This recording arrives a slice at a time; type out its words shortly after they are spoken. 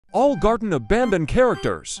All Garten of Banban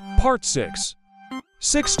characters, Part 6.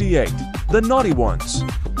 68. The Naughty Ones.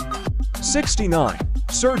 69.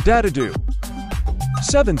 Sir Dadadoo.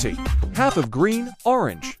 70. Half of green,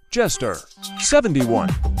 orange, jester. 71.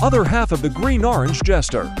 Other half of the green-orange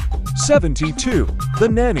jester. 72. The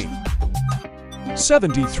Nanny.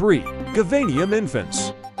 73. Gavanium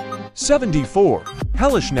infants. 74.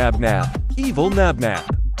 Hellish Nabnab, evil Nabnab.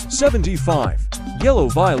 75.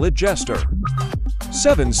 Yellow-violet jester.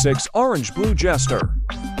 76. Orange-blue jester.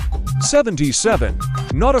 77.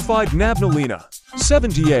 Notified Nabnalina.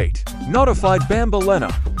 78. Notified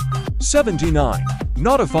Bambalena. 79.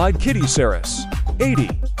 Notified Kitty Saris. 80.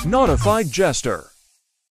 Notified Jester.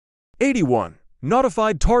 81.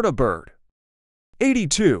 Notified Tarta Bird.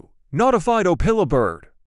 82. Notified Opila Bird.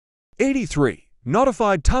 83.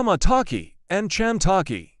 Notified Tamataki and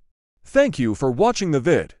Chamtaki. Thank you for watching the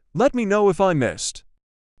vid. Let me know if I missed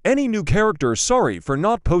any new character. Sorry for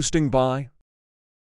not posting. Bye.